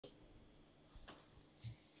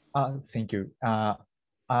Thank you.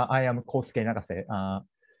 I am Kousuke Nagase,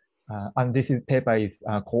 and this paper is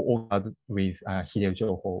co-authored with Hideo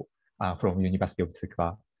Joho from University of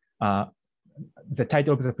Tsukuba. The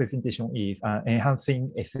title of the presentation is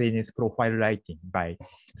Enhancing SNS Profile Writing by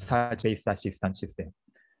Search-Based Assistant System.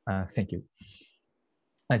 Thank you.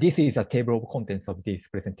 This is a table of contents of this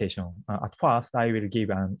presentation. At first, I will give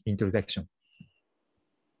an introduction.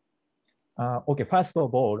 Okay, first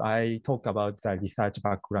of all, I talk about the research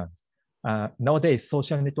background. Nowadays,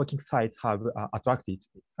 social networking sites have attracted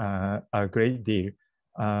a great deal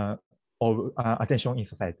of attention in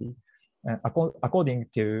society. According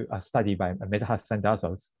to a study by Medhas and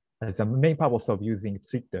others, the main purpose of using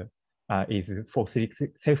Twitter is for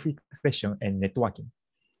self-expression and networking.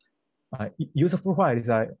 User profile is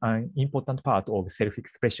an important part of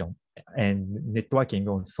self-expression and networking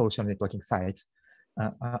on social networking sites.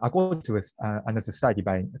 According to another study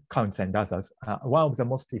by Counts and others, one of the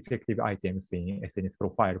most effective items in SNS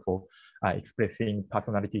profile for expressing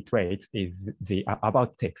personality traits is the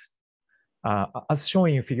about text. As shown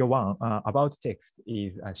in figure 1, about text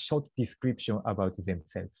is a short description about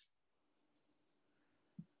themselves.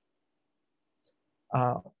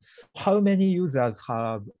 How many users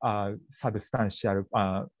have substantial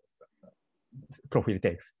profile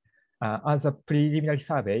text? As a preliminary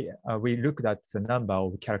survey, we looked at the number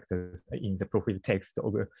of characters in the profile text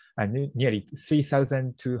of nearly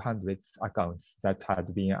 3,200 accounts that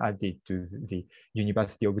had been added to the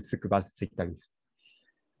University of Tsukuba's Twitter list.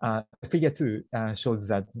 Figure 2 shows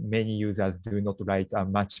that many users do not write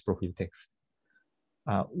much profile text.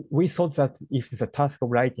 We thought that if the task of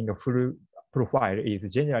writing a full profile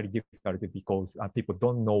is generally difficult because people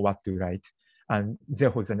don't know what to write, and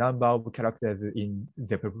therefore the number of characters in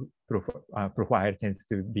the profile tends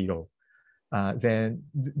to be low. Then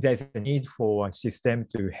there's a need for a system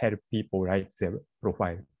to help people write their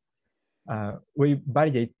profile. We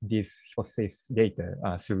validate this hypothesis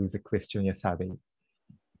data through the questionnaire survey.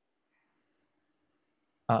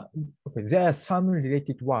 Okay, there are some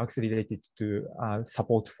related works related to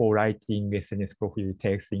support for writing SNS profile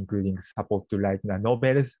text, including support to write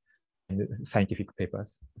novels and scientific papers.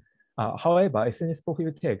 However, SNS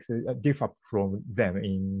profile text differ from them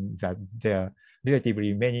in that there are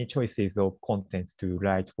relatively many choices of contents to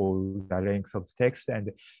write for the length of the text,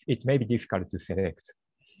 and it may be difficult to select.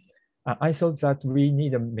 I thought that we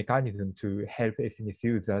need a mechanism to help SNS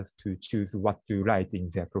users to choose what to write in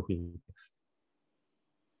their profile text.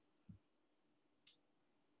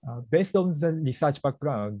 Based on the research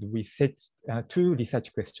background, we set 2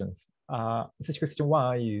 research questions. Research question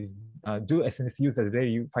 1 is, do SNS users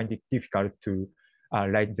really find it difficult to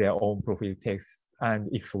write their own profile text, and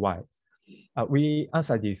if so, why? We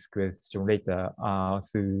answer this question later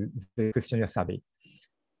through the questionnaire survey.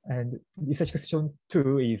 And research question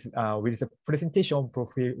 2 is, with the presentation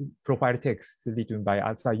profile text written by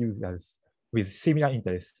other users with similar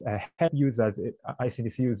interests, help users,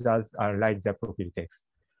 SNS users write their profile text.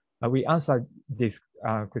 We answered this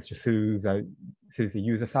question through the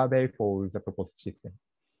user survey for the proposed system.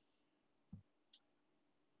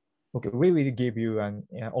 Okay, we will give you an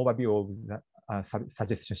overview of the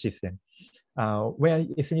suggestion system.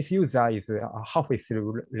 When SNS user is halfway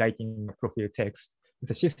through writing profile text,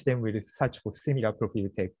 the system will search for similar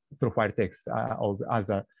profile text of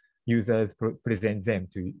other users, present them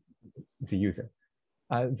to the user.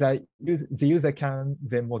 The user can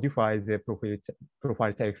then modify the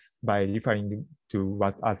profile text by referring to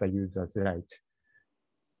what other users write.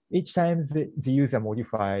 Each time the user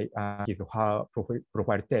modifies his or her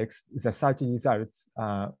profile text, the search results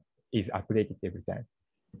is updated every time.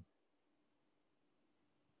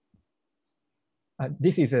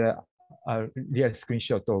 This is a real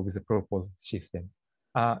screenshot of the proposed system.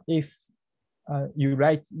 If you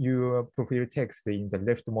write your profile text in the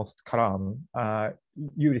leftmost column,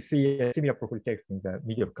 you will see a similar profile text in the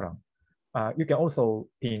middle column. You can also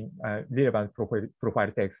pin relevant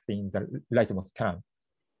profile text in the rightmost column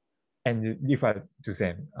and refer to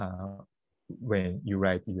them when you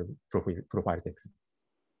write your profile text.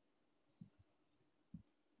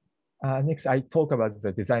 Next, I talk about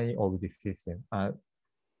the design of this system.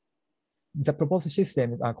 The proposed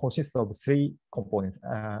system consists of 3 components: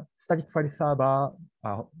 static file server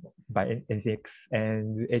by NGX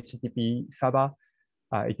and HTTP server.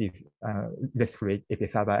 It is RESTful API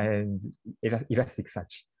server and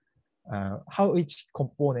Elasticsearch. How each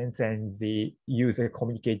component and the user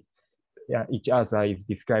communicates each other is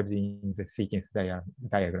described in the sequence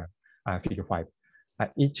diagram, figure 5.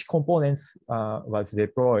 Each component was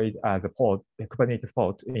deployed as a Kubernetes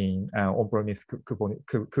pod in on-premise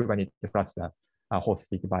Kubernetes cluster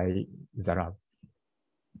hosted by the lab.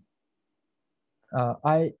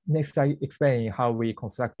 Next I explain how we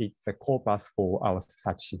constructed the corpus for our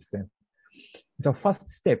search system. The first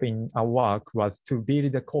step in our work was to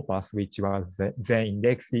build the corpus, which was then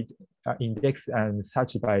indexed and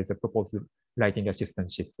searched by the proposed writing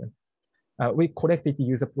assistant system. We collected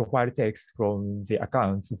user profile text from the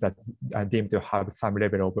accounts that are deemed to have some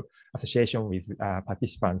level of association with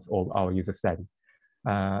participants of our user study.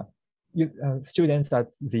 Students at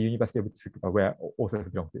the University of Tsukuba were also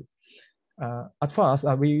belong to. At first,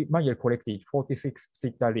 we manually collected 46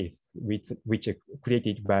 Twitter lists, which are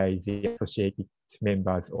created by the associated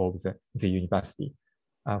members of the university.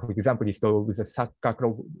 For example, list of the soccer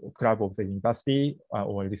club of the university,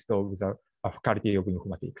 or list of the faculty of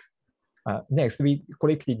informatics. Next, we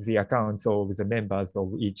collected the accounts of the members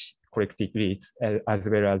of each collected list, as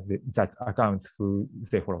well as that accounts who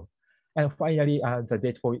they follow. And finally, the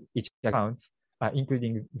data for each account,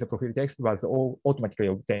 including the profile text, was all automatically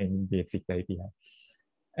obtained in the Twitter API.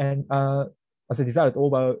 And as a result,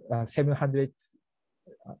 over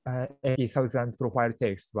 780,000 profile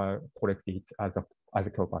texts were collected as a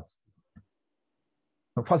corpus.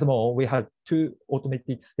 Furthermore, we had 2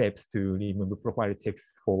 automated steps to remove profile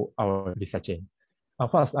text for our research aim.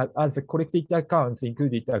 First, as the collected accounts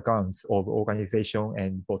included accounts of organization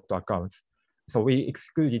and bot accounts. So we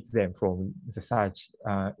excluded them from the search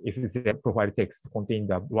if the profile text contained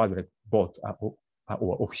the word like bot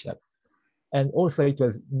or official. And also it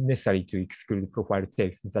was necessary to exclude profile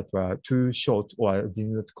texts that were too short or did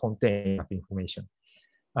not contain enough information.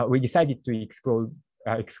 We decided to exclude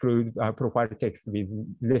profile text with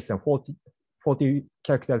less than 40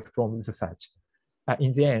 characters from the search.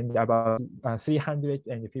 In the end, about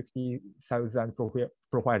 350,000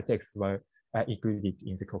 profile texts were included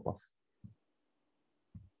in the corpus.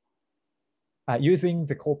 Using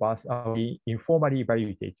the corpus, we informally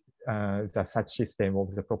evaluated the search system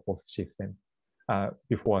of the proposed system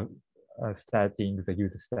before starting the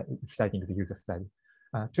user study.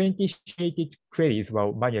 20 shaded queries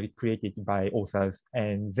were manually created by authors,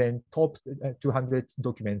 and then top 200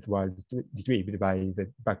 documents were retrieved by the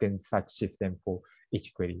backend search system for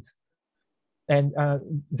each queries. And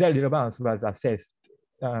their relevance was assessed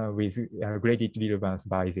with graded relevance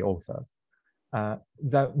by the author.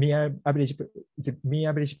 The mean average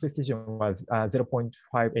precision was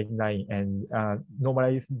 0.589, and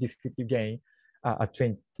normalized descriptive gain at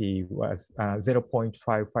 20 was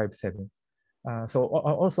 0.557. So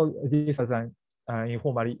also this was an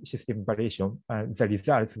informal system variation. The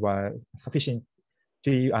results were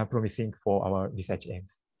sufficiently promising for our research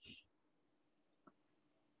aims.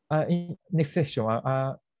 In next section,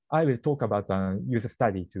 I will talk about a user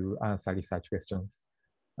study to answer research questions.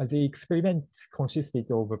 The experiment consisted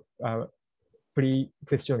of a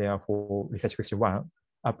pre-questionnaire for research question 1,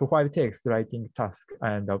 a profile text writing task,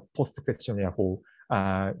 and a post-questionnaire for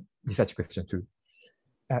research question 2.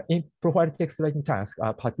 In profile text writing task,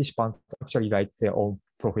 participants actually write their own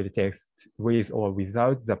profile text with or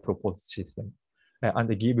without the proposed system and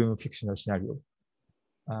a given fictional scenario.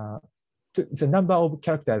 The number of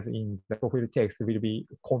characters in the profile text will be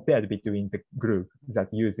compared between the group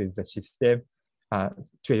that uses the system,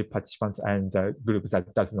 12 participants, and the group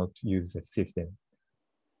that does not use the system.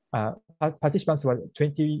 Participants were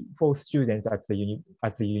 24 students at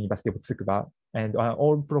the University of Tsukuba, and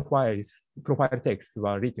all profile texts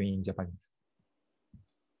were written in Japanese.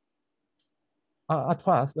 At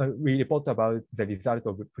first, we report about the result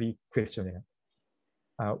of the pre-questionnaire.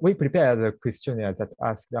 We prepared a questionnaire that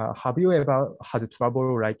asked, have you ever had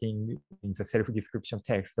trouble writing in the self-description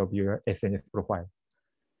text of your SNS profile?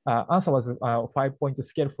 Answer was a 5-point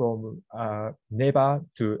scale from never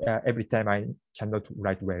to every time I cannot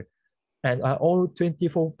write well. And all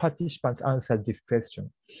 24 participants answered this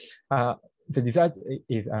question. The result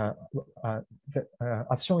is,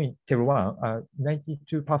 as shown in table 1,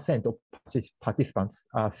 92% of participants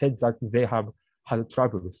said that they have had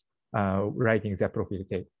troubles writing their profile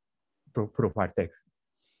text.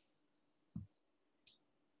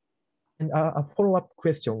 And a follow-up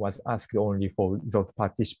question was asked only for those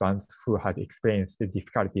participants who had experienced the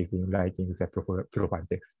difficulties in writing their profile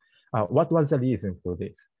text. What was the reason for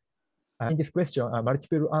this? In this question,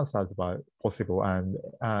 multiple answers were possible, and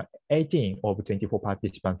 18 of 24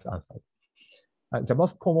 participants answered. The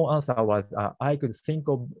most common answer was, I could think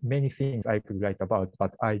of many things I could write about,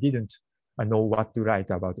 but I didn't know what to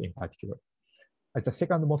write about in particular. The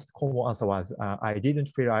second most common answer was, I didn't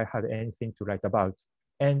feel I had anything to write about,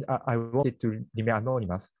 and I wanted to remain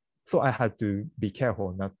anonymous, so I had to be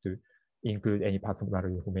careful not to include any personal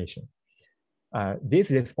information.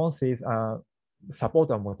 These responses support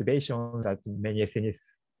a motivation that many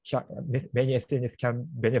SNS can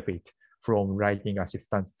benefit from writing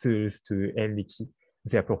assistant tools to enrich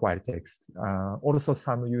their profile text. Also,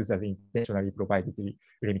 some users intentionally provided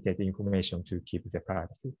limited information to keep their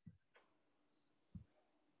privacy.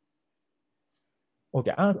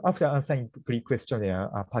 Okay, after answering pre-questionnaire,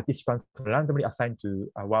 participants randomly assigned to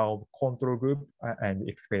one control group and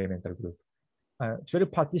experimental group.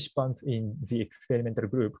 12 participants in the experimental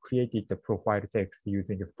group created the profile text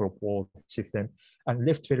using the proposed system, and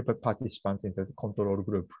left 12 participants in the control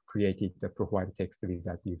group created the profile text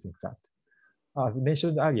without using that. As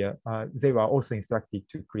mentioned earlier, they were also instructed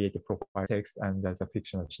to create a profile text and as a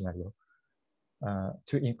fictional scenario.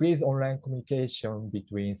 To increase online communication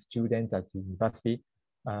between students at the university,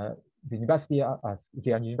 the university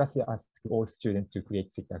asked all students to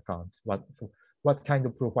create secret accounts. What kind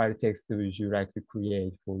of profile text would you like to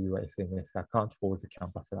create for your SNS account for the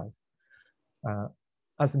campus life?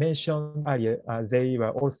 As mentioned earlier, they were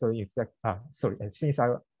also since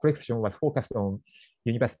our question was focused on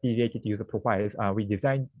university-related user profiles, we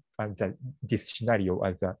designed this scenario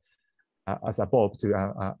as above to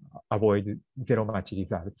avoid zero-match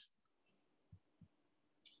results.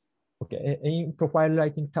 Okay, in profile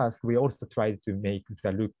writing task, we also tried to make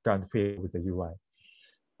the look and feel with the UI.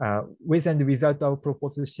 With and without our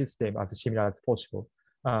proposed system as similar as possible.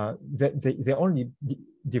 The only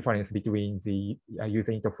difference between the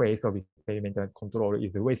user interface of experimental control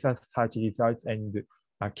is whether search results and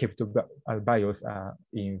kept bios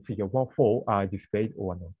in figure 1.4 are displayed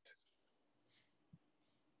or not.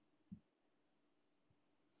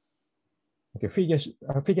 Okay, figure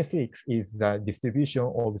 6 is the distribution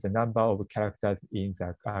of the number of characters in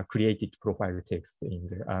the created profile text in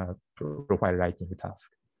the profile writing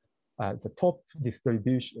task. The top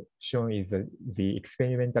distribution is the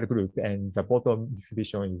experimental group, and the bottom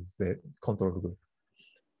distribution is the control group.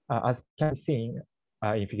 As can be seen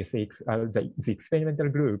in figure 6, the experimental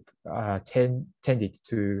group tended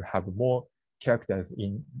to have more characters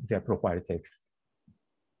in their profile text.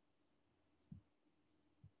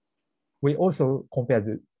 We also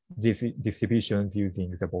compared these distributions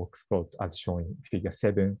using the box plot as shown in figure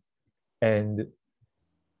 7, and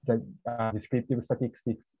the descriptive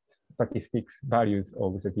statistics values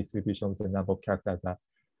of the distribution of the number of characters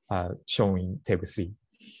are shown in table 3.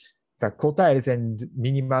 The quartiles and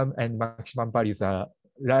minimum and maximum values are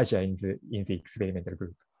larger in the experimental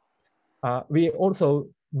group. We also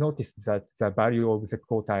noticed that the value of the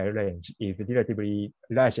quartile range is relatively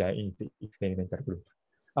larger in the experimental group.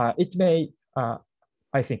 It may,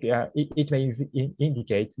 I think, it may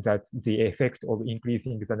indicate that the effect of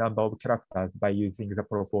increasing the number of characters by using the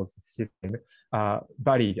proposed system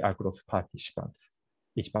varied across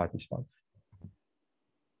each participant.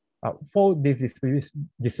 For these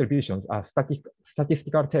distributions, a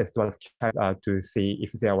statistical test was carried out to see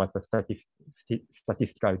if there was a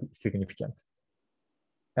statistical significance.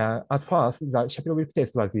 At first, the Shapiro-Wilk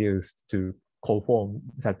test was used to confirm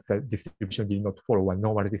that the distribution did not follow a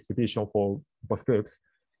normal distribution for both groups,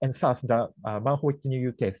 and thus the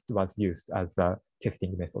Mann-Howitt-New test was used as a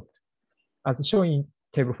testing method. As shown in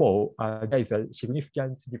table 4, there is a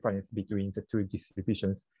significant difference between the two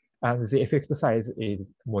distributions, and the effect size is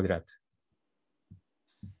moderate.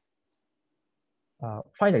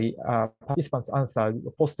 Finally, participants answered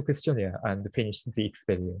the post-questionnaire and finished the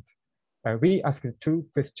experiment. We asked 2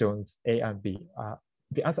 questions, A and B.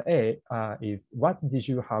 The answer A is, what did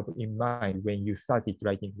you have in mind when you started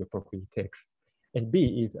writing the profile text? And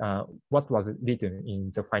B is, what was written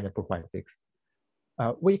in the final profile text?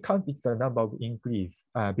 We counted the number of increase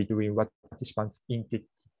between what participants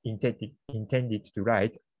intended to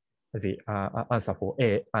write, the answer for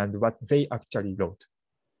A, and what they actually wrote,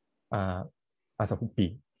 answer for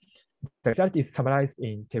B. The result is summarized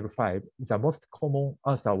in table 5. The most common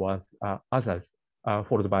answer was others,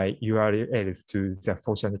 followed by URLs to the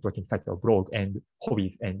social networking sites of blog and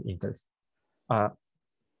hobbies and interests.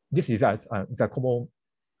 This results, the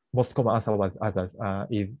most common answer was others,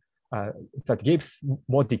 that gives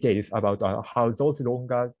more details about how those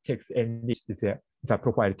longer texts enriched the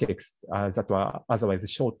profile texts that were otherwise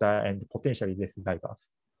shorter and potentially less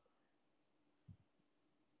diverse.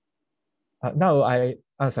 Now I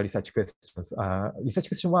answer research questions. Research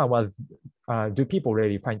question 1 was, do people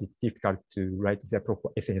really find it difficult to write their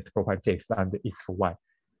SNS profile text, and if so, why?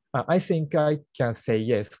 I think I can say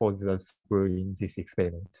yes for the in this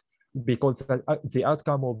experiment, because the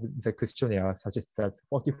outcome of the questionnaire suggests that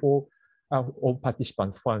 44 of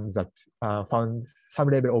participants found some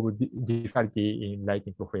level of difficulty in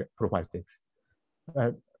writing profile text.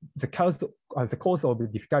 The cause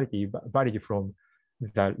of difficulty varied from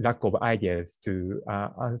the lack of ideas to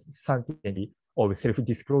uncertainty of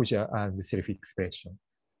self-disclosure and self-expression.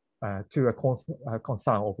 to a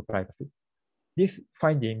concern of privacy. This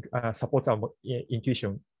finding supports our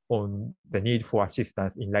intuition on the need for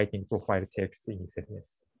assistance in writing profile text in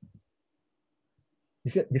SNS.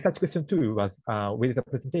 Research question 2 was whether the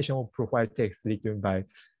presentation of profile text written by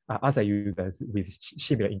other users with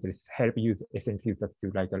similar interests help SNS users to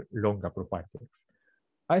write a longer profile text.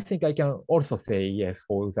 I think I can also say yes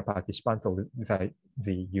for the participants of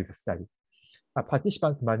the user study.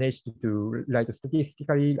 Participants managed to write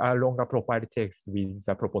statistically longer profile text with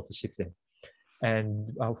the proposed system.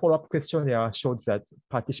 And a follow-up questionnaire showed that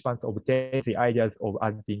participants obtained the ideas of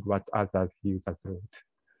adding what others users wrote,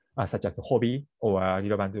 such as hobby or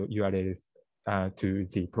relevant URLs to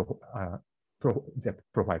the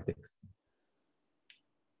profile text.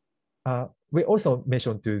 We also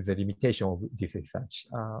mentioned to the limitation of this research.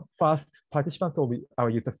 First, participants of our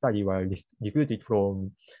user study were recruited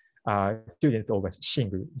from students of a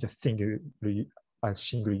single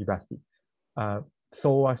university.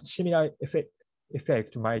 So a similar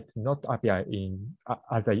effect might not appear in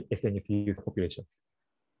other SNS user populations.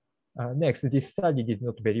 Next, this study did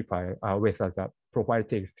not verify whether the profile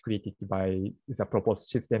text created by the proposed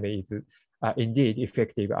system is indeed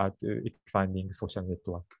effective at expanding social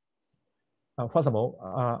network. Furthermore,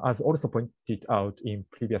 as also pointed out in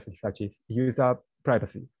previous researches, user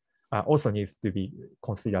privacy also needs to be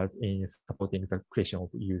considered in supporting the creation of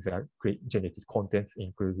user-generated contents,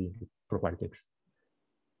 including profile text.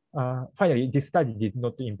 Finally, this study did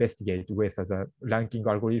not investigate whether the ranking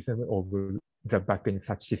algorithm of the backend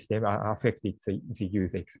search system affected the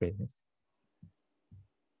user experience.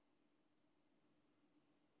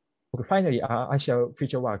 Okay, finally, I shall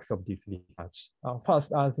future works of this research.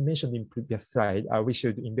 First, as mentioned in previous slide, we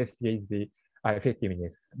should investigate the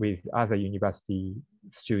effectiveness with other university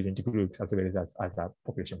student groups as well as other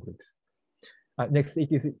population groups. Next,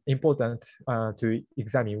 it is important to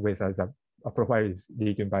examine whether the profiles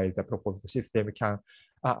written by the proposed system can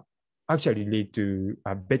actually lead to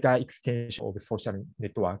a better extension of social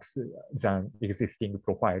networks than existing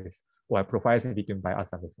profiles or profiles written by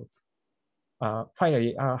other methods.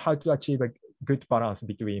 Finally, how to achieve a good balance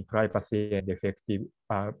between privacy and effective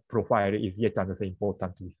profile is yet another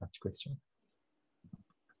important research question.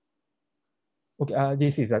 Okay,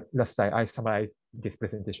 this is the last slide. I summarize this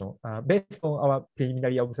presentation. Based on our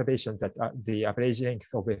preliminary observations that the average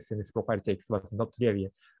length of SNS profile text was not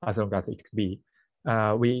really as long as it could be,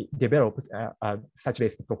 we developed a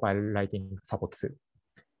search-based profile writing support tool.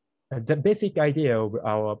 The basic idea of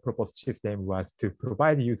our proposed system was to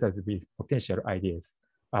provide users with potential ideas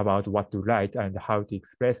about what to write and how to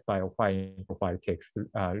express by applying profile text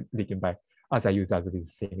written by other users with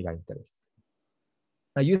similar interests.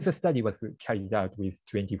 A user study was carried out with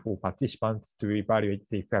 24 participants to evaluate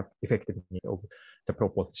the effectiveness of the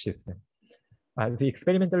proposed system. The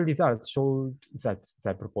experimental results showed that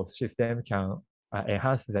the proposed system can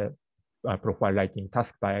enhance the profile writing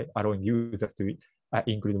task by allowing users to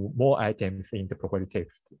include more items in the profile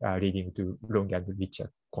text, leading to longer and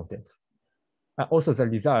richer contents. Also, the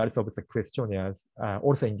results of the questionnaires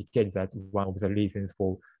also indicate that one of the reasons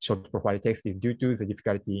for short profile text is due to the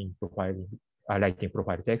difficulty in writing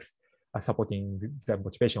profile text, supporting the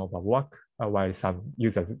motivation of our work, while some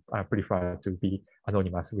users prefer to be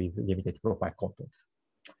anonymous with limited profile contents.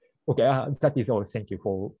 Okay, that is all. Thank you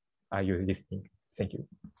for your listening. Thank you.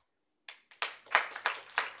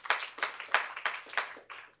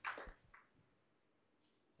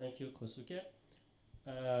 Thank you, Kousuke.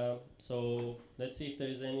 So let's see if there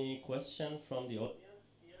is any question from the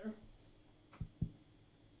audience here.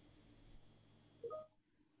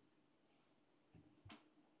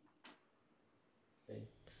 Okay.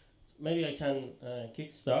 Maybe I can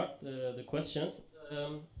kickstart the questions.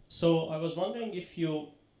 So I was wondering if you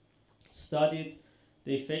studied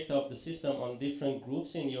the effect of the system on different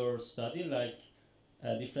groups in your study, like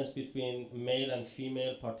difference between male and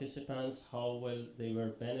female participants, how well they were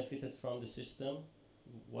benefited from the system.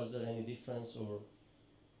 Was there any difference or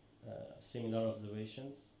similar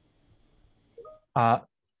observations?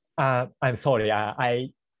 I'm sorry, I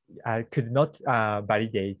could not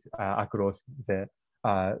validate across the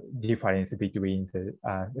difference between the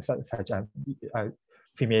such a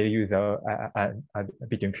female user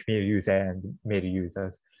between female user and male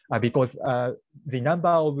users because the number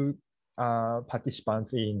of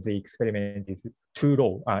participants in the experiment is too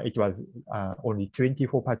low. It was only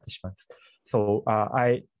 24 participants. So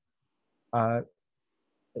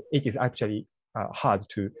it is actually hard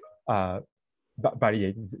to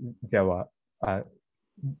validate their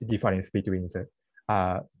difference between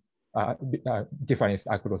the difference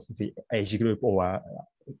across the age group or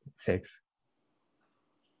sex.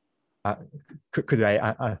 could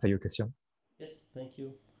I answer your question? Yes, thank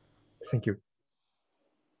you. Thank you.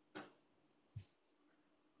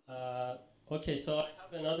 Okay, so I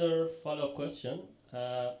have another follow-up question.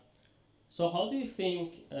 So how do you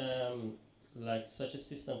think like such a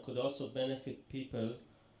system could also benefit people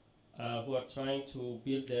who are trying to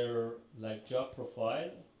build their like job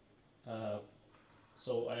profile? Uh,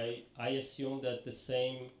 so I assume that the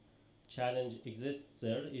same challenge exists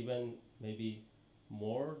there, even maybe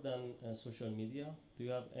more than social media. Do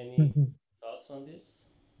you have any thoughts on this?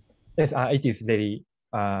 Yes, it is very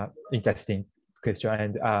interesting question,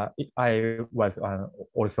 and I was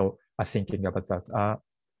also thinking about that.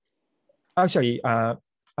 Actually, I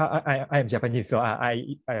am Japanese, so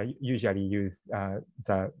I usually use the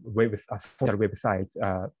social website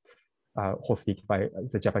hosted by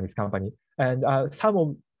the Japanese company, and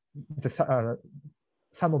the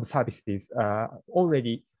some of services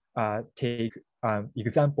already take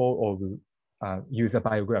example of user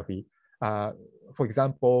biography. For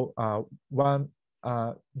example, one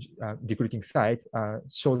recruiting site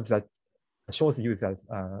shows users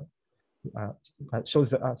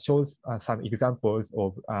shows some examples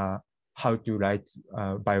of how to write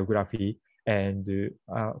biography, and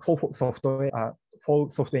for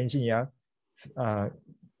software engineer,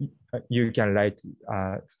 you can write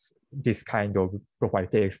this kind of profile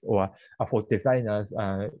text, or for designers,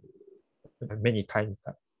 many kinds,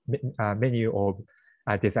 many of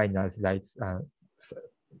designers write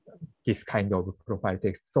this kind of profile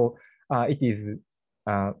text. So it is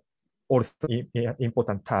also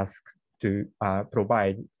important task to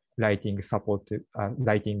provide writing support,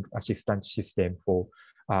 writing assistant system for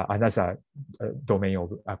another domain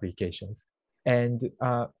of applications. And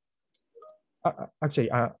actually,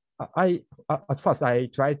 I at first I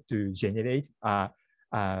tried to generate a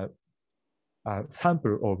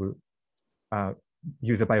sample of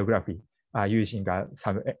user biography using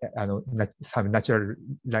some natural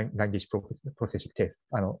language processing test,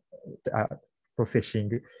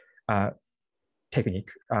 processing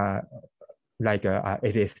technique like a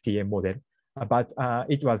LSTM model. But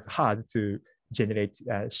it was hard to generate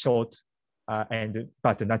short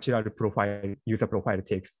but natural user profile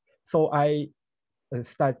text. So I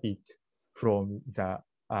started from the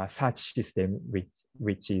search system,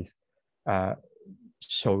 which is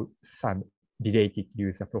show some related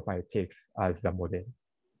user profile text as the model.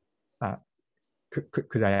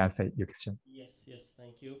 Could I answer your question? Yes, yes,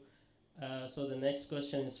 thank you. So the next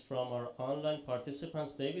question is from our online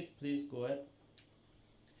participants. David, please go ahead.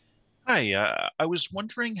 Hi, I was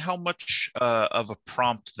wondering how much of a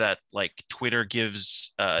prompt that like Twitter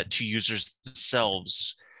gives to users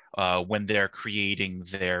themselves when they're creating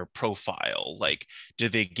their profile. Like, do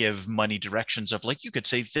they give money directions of like you could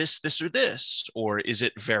say this, this, or this, or is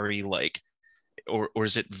it very like, or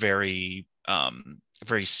is it very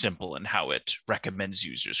very simple in how it recommends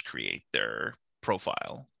users create their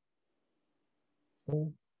profile?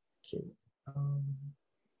 Okay.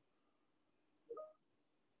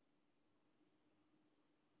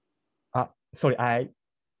 Sorry,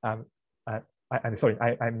 I'm sorry,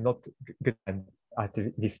 I'm not good at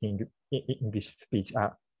listening English speech.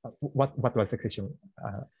 What was the question?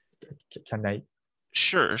 Can I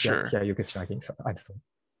Sure, sure. hear your question again? I'm sorry.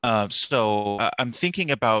 So I'm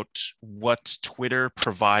thinking about what Twitter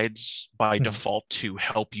provides by default to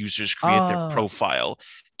help users create their profile.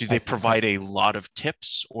 Do they provide a lot of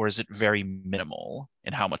tips, or is it very minimal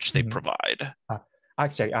in how much they provide?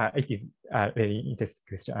 Actually, it is a very interesting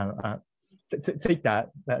question. Twitter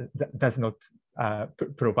does not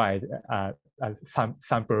provide some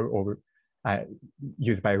sample of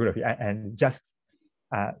user biography, and just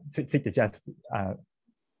Twitter just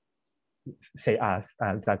say us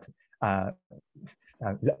that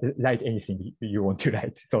write anything you want to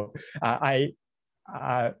write. So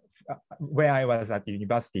when I was at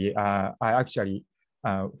university, I actually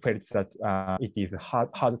felt that it is a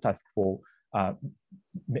hard task for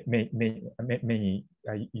many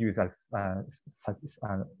users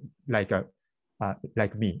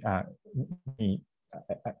like me,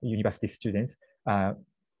 university students.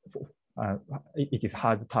 It is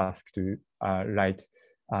hard task to write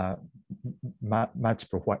much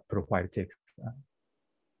profile text.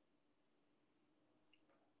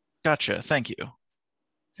 Gotcha. Thank you.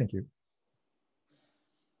 Thank you.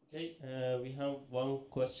 Okay, we have one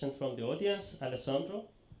question from the audience. Alessandro?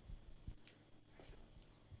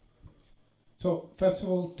 So first of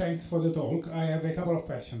all, thanks for the talk. I have a couple of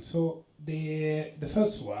questions. So the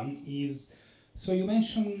first one is, so you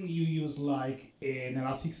mentioned you use like an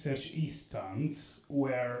Elasticsearch instance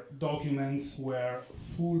where documents were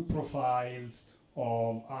full profiles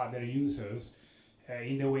of other users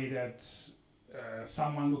in the way that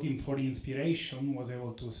someone looking for inspiration was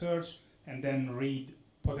able to search and then read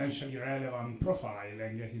potentially relevant profile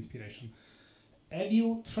and get inspiration. Have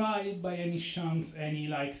you tried by any chance any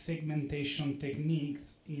like segmentation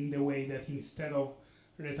techniques in the way that instead of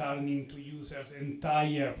returning to users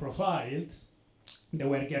entire profiles, they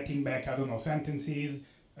were getting back, I don't know, sentences,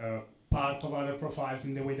 part of other profiles,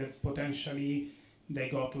 in the way that potentially they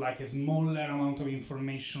got like a smaller amount of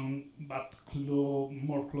information but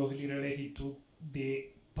more closely related to the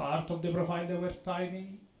part of the profile they were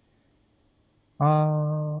typing?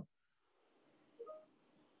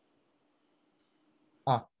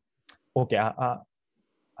 Okay.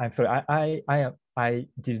 I'm sorry. I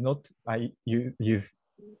did not use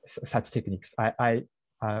such techniques. I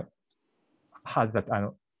had that.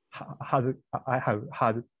 I have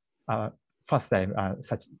had first time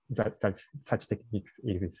such techniques.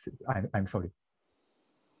 I'm sorry.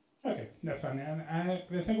 Okay, that's fine. And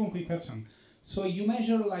the second quick question. So you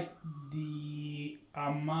measure like the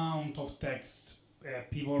amount of text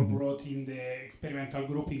people wrote in the experimental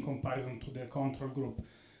group in comparison to the control group.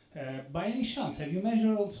 By any chance, have you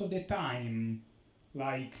measured also the time?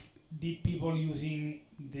 Like, did people using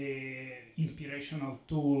the inspirational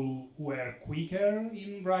tool were quicker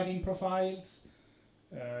in writing profiles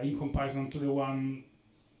in comparison to the one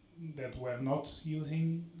that were not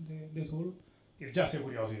using the tool? It's just a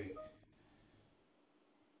curiosity.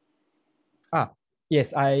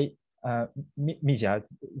 Yes, I measured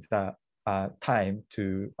the time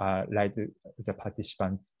to write the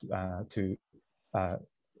participants to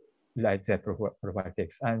write their profile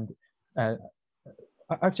text. And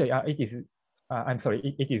actually, it is, I'm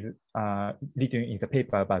sorry, it is written in the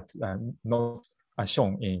paper, but not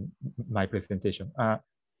shown in my presentation.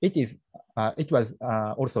 It was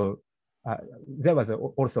also, there was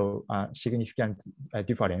also a significant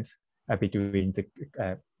difference between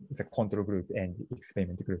the control group and the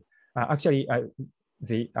experimental group. Actually,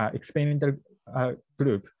 the experimental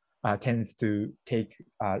group tends to take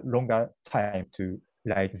longer time to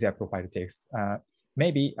write their profile text.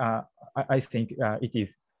 Maybe I think it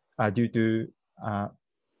is due to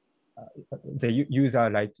the user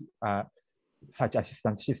write search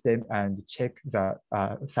assistant system and check the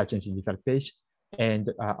search engine result page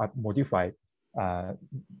and modify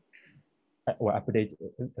or update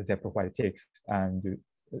the profile text. And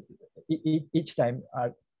each time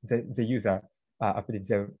the user updates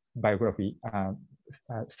their biography,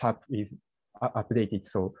 sub is updated.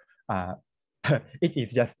 So it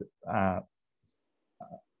is just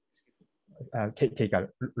take a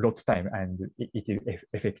lot of time, and it is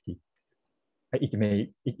effective. It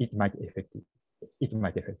might effective. It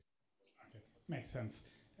might affect. Okay, makes sense.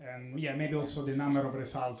 And yeah, maybe also the number of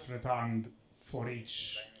results returned for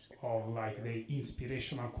each of like the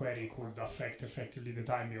inspirational query could affect effectively the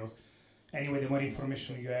time, because anyway, the more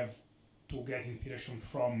information you have to get inspiration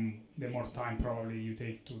from, the more time probably you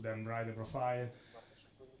take to then write the profile.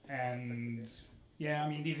 And yeah, I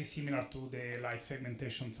mean, this is similar to the like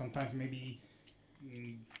segmentation. Sometimes maybe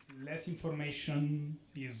less information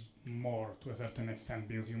is more to a certain extent,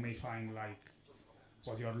 because you may find like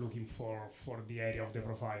what you are looking for the area of the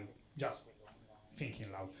profile. Just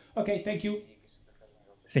thinking loud. Okay, thank you.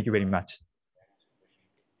 Thank you very much.